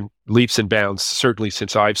significant leaps and bounds, certainly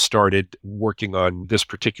since I've started working on this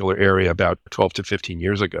particular area about 12 to 15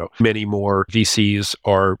 years ago. Many more VCs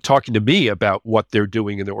are talking to me about what they're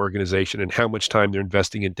doing in their organization and how much time they're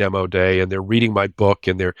investing in demo day, and they're reading my book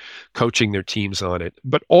and they're coaching their teams on it.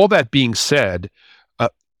 But all that being said,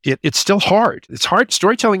 it's still hard. It's hard.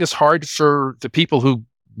 Storytelling is hard for the people who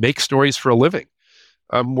make stories for a living.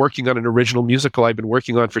 I'm working on an original musical I've been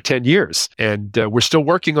working on for 10 years, and we're still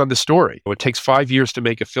working on the story. It takes 5 years to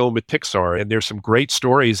make a film at Pixar, and there's some great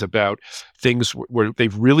stories about things where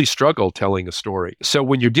they've really struggled telling a story. So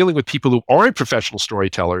when you're dealing with people who aren't professional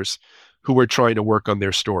storytellers who are trying to work on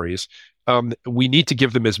their stories, we need to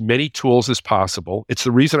give them as many tools as possible. It's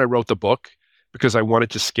the reason I wrote the book, because I wanted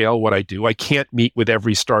to scale what I do. I can't meet with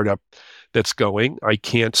every startup that's going. I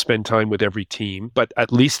can't spend time with every team, but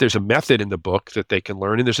at least there's a method in the book that they can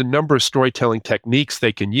learn. And there's a number of storytelling techniques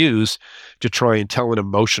they can use to try and tell an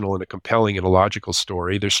emotional and a compelling and a logical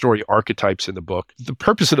story. There's story archetypes in the book. The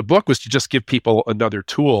purpose of the book was to just give people another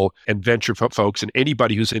tool, and venture folks and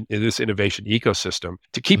anybody who's in this innovation ecosystem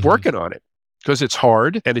to keep working on it. Because it's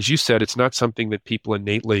hard. And as you said, it's not something that people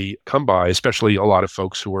innately come by, especially a lot of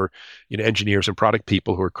folks who are engineers and product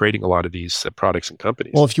people who are creating a lot of these products and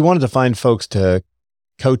companies. Well, if you wanted to find folks to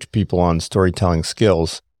coach people on storytelling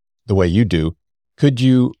skills the way you do, could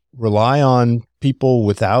you rely on people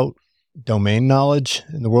without domain knowledge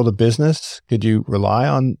in the world of business? Could you rely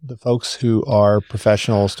on the folks who are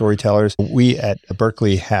professional storytellers? We at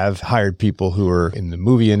Berkeley have hired people who are in the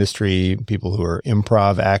movie industry, people who are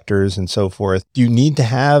improv actors and so forth. Do you need to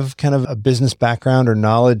have kind of a business background or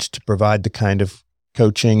knowledge to provide the kind of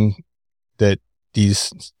coaching that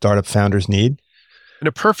these startup founders need? In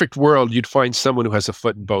a perfect world, you'd find someone who has a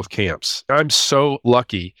foot in both camps. I'm so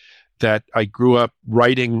lucky that I grew up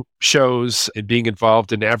writing shows and being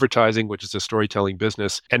involved in advertising, which is a storytelling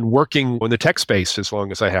business, and working in the tech space as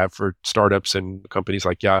long as I have for startups and companies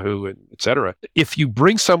like Yahoo and et cetera. If you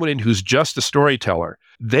bring someone in who's just a storyteller,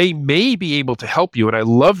 they may be able to help you. And I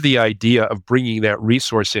love the idea of bringing that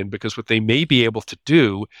resource in, because what they may be able to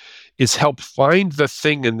do is help find the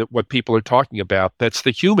thing in what people are talking about that's the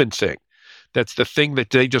human thing. That's the thing that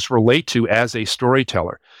they just relate to as a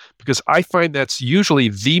storyteller. Because I find that's usually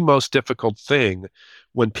the most difficult thing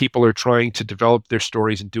when people are trying to develop their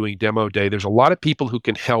stories and doing demo day. There's a lot of people who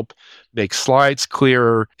can help make slides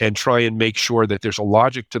clearer and try and make sure that there's a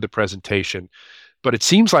logic to the presentation. But it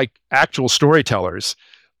seems like actual storytellers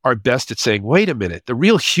are best at saying, wait a minute, the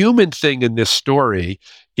real human thing in this story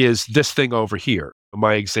is this thing over here.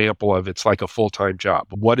 My example of it's like a full-time job.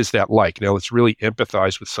 What is that like? Now, let's really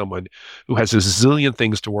empathize with someone who has a zillion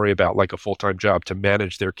things to worry about, like a full-time job. To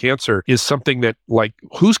manage their cancer is something that, like,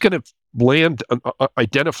 who's going to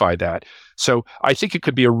identify that? So I think it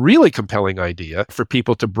could be a really compelling idea for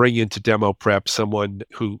people to bring into demo prep someone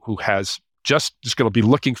who has just going to be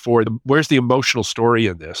looking for where's the emotional story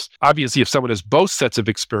in this. Obviously, if someone has both sets of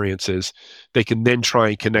experiences, they can then try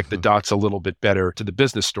and connect the dots a little bit better to the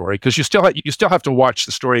business story, because you still have to watch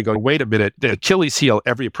the story and go, wait a minute, the Achilles heel,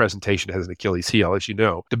 every presentation has an Achilles heel, as you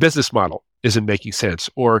know. The business model isn't making sense,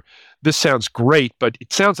 or this sounds great, but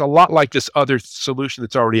it sounds a lot like this other solution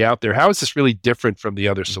that's already out there. How is this really different from the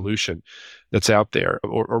other solution that's out there,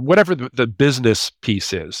 or whatever the business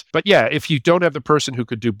piece is? But yeah, if you don't have the person who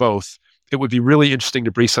could do both, it would be really interesting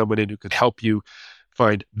to bring someone in who could help you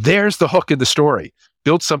find, there's the hook in the story.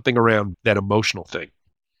 Build something around that emotional thing.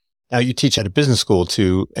 Now, you teach at a business school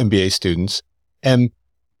to MBA students. And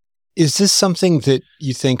is this something that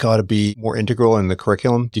you think ought to be more integral in the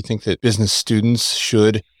curriculum? Do you think that business students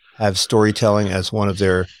should have storytelling as one of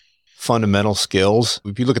their fundamental skills?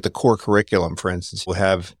 If you look at the core curriculum, for instance, we'll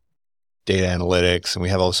have data analytics and we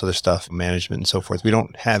have all this other stuff, management and so forth. We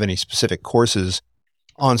don't have any specific courses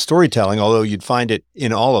on storytelling, although you'd find it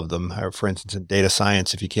in all of them. For instance, in data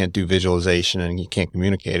science, if you can't do visualization and you can't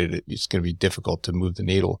communicate it, it's going to be difficult to move the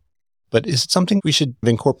needle. But is it something we should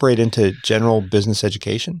incorporate into general business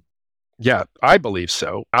education? Yeah, I believe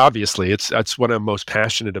so. Obviously, that's what I'm most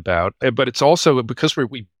passionate about. But it's also because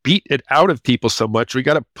we beat it out of people so much, we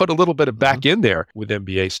got to put a little bit of back in there with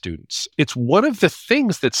MBA students. It's one of the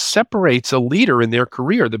things that separates a leader in their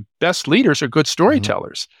career. The best leaders are good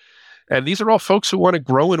storytellers. And these are all folks who want to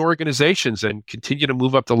grow in organizations and continue to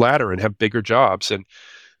move up the ladder and have bigger jobs. And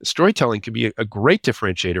storytelling can be a great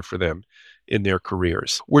differentiator for them in their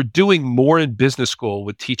careers. We're doing more in business school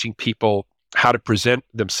with teaching people how to present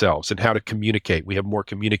themselves and how to communicate. We have more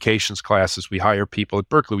communications classes. We hire people at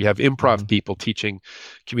Berkeley. We have improv people teaching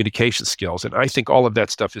communication skills. And I think all of that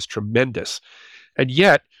stuff is tremendous. And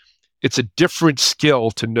yet, it's a different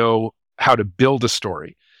skill to know how to build a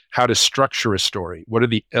story, how to structure a story. What are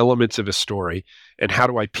the elements of a story, and how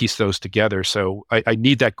do I piece those together? So I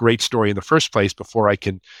need that great story in the first place before I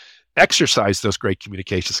can exercise those great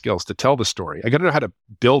communication skills to tell the story. I got to know how to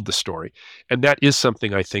build the story. And that is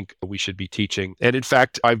something I think we should be teaching. And in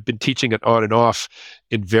fact, I've been teaching it on and off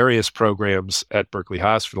in various programs at Berkeley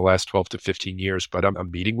Haas for the last 12 to 15 years. But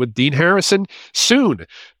I'm meeting with Dean Harrison soon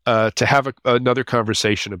to have another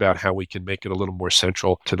conversation about how we can make it a little more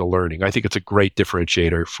central to the learning. I think it's a great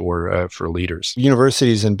differentiator for leaders.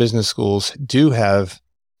 Universities and business schools do have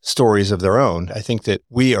stories of their own. I think that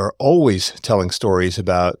we are always telling stories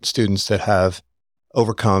about students that have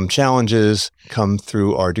overcome challenges, come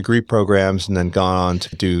through our degree programs, and then gone on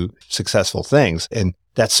to do successful things. And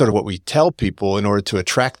that's sort of what we tell people in order to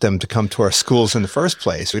attract them to come to our schools in the first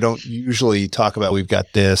place. We don't usually talk about, we've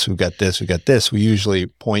got this, we've got this, we've got this. We usually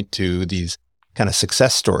point to these kind of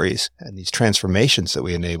success stories and these transformations that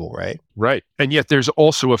we enable, right? Right. And yet there's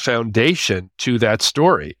also a foundation to that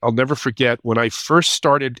story. I'll never forget when I first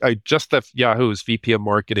started, I just left Yahoo as VP of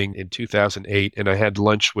marketing in 2008, and I had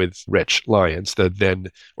lunch with Rich Lyons,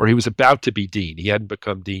 he was about to be dean. He hadn't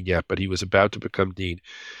become dean yet, but he was about to become dean.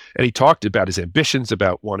 And he talked about his ambitions,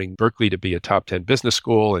 about wanting Berkeley to be a top 10 business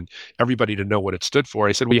school and everybody to know what it stood for.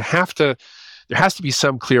 I said, well, there has to be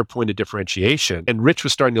some clear point of differentiation. And Rich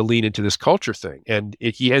was starting to lean into this culture thing. And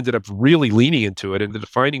he ended up really leaning into it. And the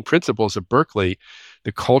defining principles of Berkeley,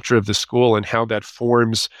 the culture of the school, and how that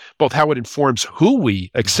forms, both how it informs who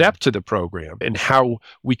we accept to the program and how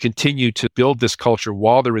we continue to build this culture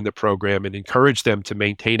while they're in the program and encourage them to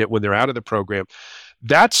maintain it when they're out of the program.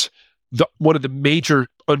 That's one of the major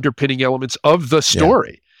underpinning elements of the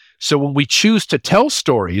story. Yeah. So when we choose to tell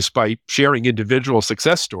stories by sharing individual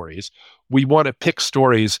success stories, we want to pick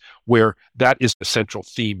stories where that is the central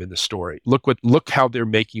theme in the story. Look how they're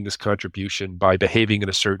making this contribution by behaving in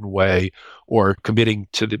a certain way or committing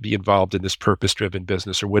to be involved in this purpose-driven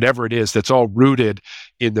business or whatever it is that's all rooted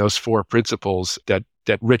in those four principles that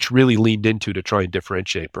Rich really leaned into to try and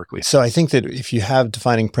differentiate Berkeley. So I think that if you have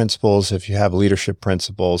defining principles, if you have leadership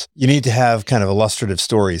principles, you need to have kind of illustrative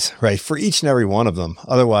stories, right, for each and every one of them.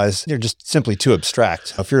 Otherwise, they're just simply too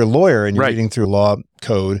abstract. If you're a lawyer and you're reading through law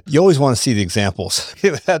code, you always want to see the examples.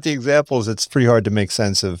 Without the examples, it's pretty hard to make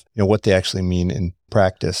sense of what they actually mean in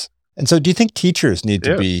practice. And so do you think teachers need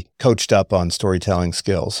to be coached up on storytelling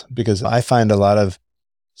skills? Because I find a lot of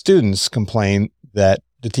students complain that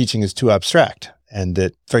the teaching is too abstract and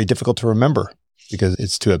that it's very difficult to remember. because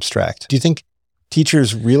it's too abstract. Do you think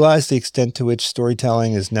teachers realize the extent to which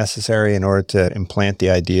storytelling is necessary in order to implant the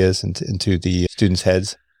ideas into the students'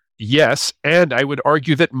 heads? Yes, and I would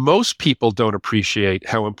argue that most people don't appreciate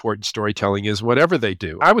how important storytelling is, whatever they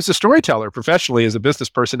do. I was a storyteller professionally as a business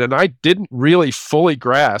person, and I didn't really fully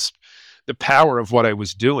grasp the power of what I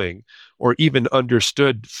was doing, or even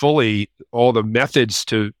understood fully all the methods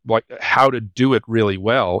to like how to do it really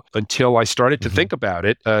well until I started to think about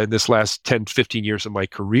it in this last 10, 15 years of my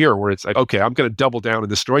career, where it's like, okay, I'm going to double down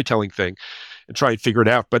in the storytelling thing and try and figure it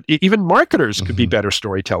out. But even marketers could be better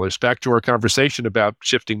storytellers. Back to our conversation about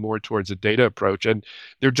shifting more towards a data approach, and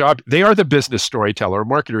their job, they are the business storyteller. A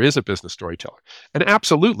marketer is a business storyteller. And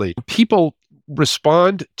absolutely, people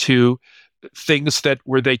respond to things that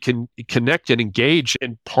where they can connect and engage.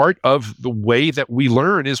 And part of the way that we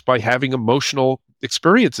learn is by having emotional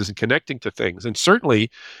experiences and connecting to things. And certainly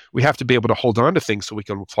we have to be able to hold on to things so we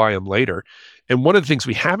can apply them later. And one of the things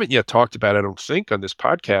we haven't yet talked about, I don't think, on this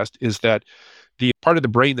podcast is that the part of the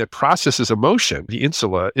brain that processes emotion, the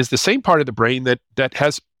insula, is the same part of the brain that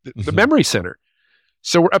has the memory center.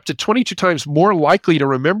 So we're up to 22 times more likely to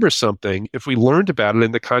remember something if we learned about it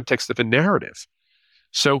in the context of a narrative.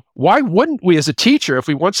 So why wouldn't we as a teacher, if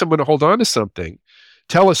we want someone to hold on to something,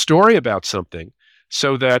 tell a story about something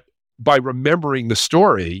so that by remembering the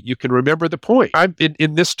story, you can remember the point?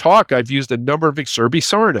 In this talk, I've used a number of Surbi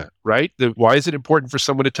Sarna, right? Why is it important for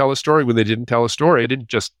someone to tell a story when they didn't tell a story? I didn't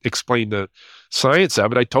just explain the science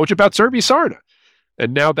of it. I told you about Surbi Sarna.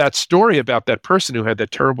 And now that story about that person who had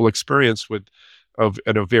that terrible experience of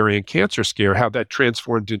an ovarian cancer scare, how that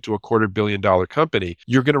transformed into a $250 million company.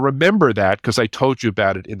 You're going to remember that because I told you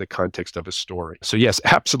about it in the context of a story. So yes,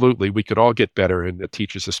 absolutely, we could all get better, and the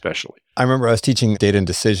teachers especially. I remember I was teaching data and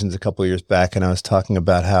decisions a couple of years back, and I was talking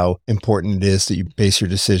about how important it is that you base your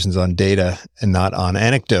decisions on data and not on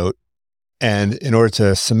anecdote. And in order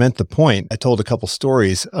to cement the point, I told a couple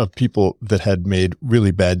stories of people that had made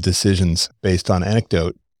really bad decisions based on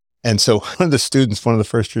anecdote. And so one of the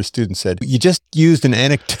first year students said, "You just used an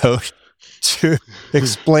anecdote to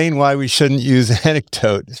explain why we shouldn't use an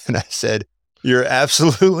anecdote." And I said, "You're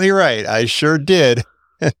absolutely right. I sure did."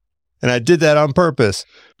 And I did that on purpose.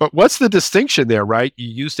 But what's the distinction there, right? You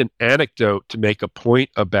used an anecdote to make a point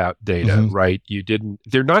about data, right?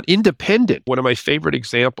 They're not independent. One of my favorite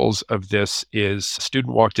examples of this is a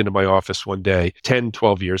student walked into my office one day, 10,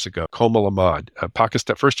 12 years ago, Komal Ahmad,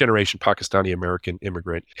 a first generation Pakistani American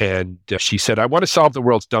immigrant. And she said, "I want to solve the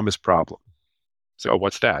world's dumbest problem." So,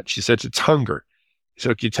 what's that? She said, "It's hunger."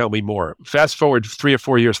 So can you tell me more? Fast forward 3 or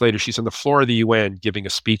 4 years later, she's on the floor of the UN giving a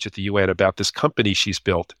speech at the UN about this company she's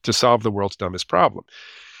built to solve the world's dumbest problem.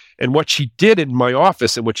 And what she did in my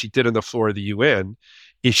office and what she did on the floor of the UN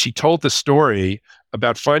is she told the story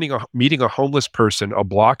about meeting a homeless person a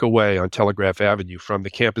block away on Telegraph Avenue from the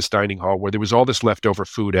campus dining hall where there was all this leftover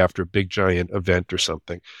food after a big giant event or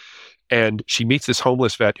something. And she meets this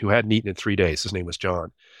homeless vet who hadn't eaten in 3 days. His name was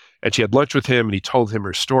John. And she had lunch with him and he told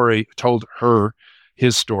her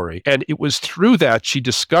his story. And it was through that she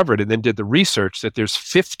discovered and then did the research that there's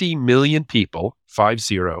 50 million people,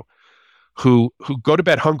 50, who go to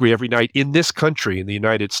bed hungry every night in this country, in the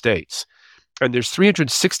United States. And there's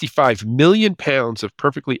 365 million pounds of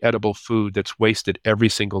perfectly edible food that's wasted every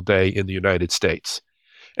single day in the United States.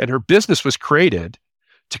 And her business was created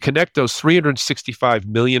to connect those 365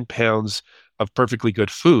 million pounds of perfectly good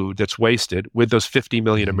food that's wasted with those 50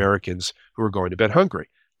 million Americans who are going to bed hungry.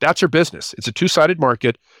 That's her business. It's a two-sided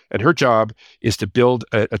market, and her job is to build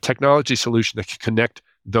a technology solution that can connect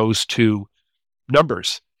those two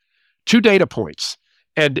numbers, 2 data points.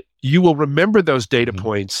 And you will remember those data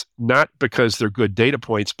points, not because they're good data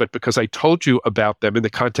points, but because I told you about them in the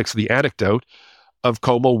context of the anecdote of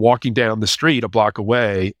Komal walking down the street a block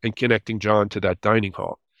away and connecting John to that dining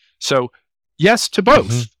hall. So yes to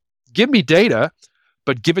both. Give me data,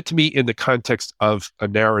 but give it to me in the context of a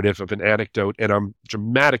narrative, of an anecdote, and I'm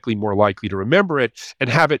dramatically more likely to remember it and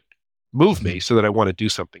have it move me so that I want to do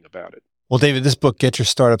something about it. Well, David, this book, Get Your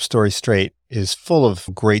Startup Story Straight, is full of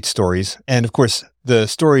great stories. And of course, the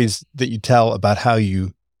stories that you tell about how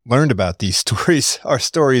you learned about these stories are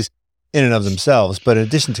stories in and of themselves. But in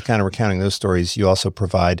addition to kind of recounting those stories, you also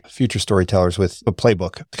provide future storytellers with a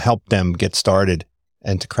playbook to help them get started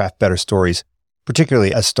and to craft better stories,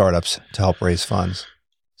 particularly as startups, to help raise funds.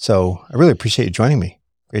 So I really appreciate you joining me.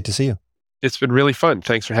 Great to see you. It's been really fun.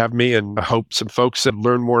 Thanks for having me. And I hope some folks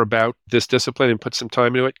learn more about this discipline and put some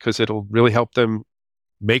time into it because it'll really help them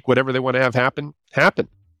make whatever they want to have happen.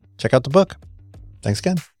 Check out the book. Thanks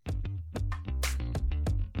again.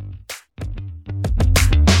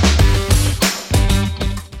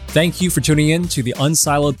 Thank you for tuning in to the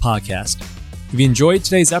Unsiloed podcast. If you enjoyed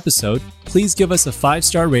today's episode, please give us a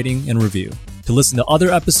 5-star rating and review. To listen to other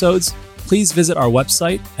episodes, please visit our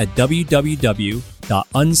website at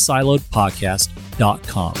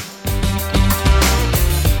www.unsiloedpodcast.com.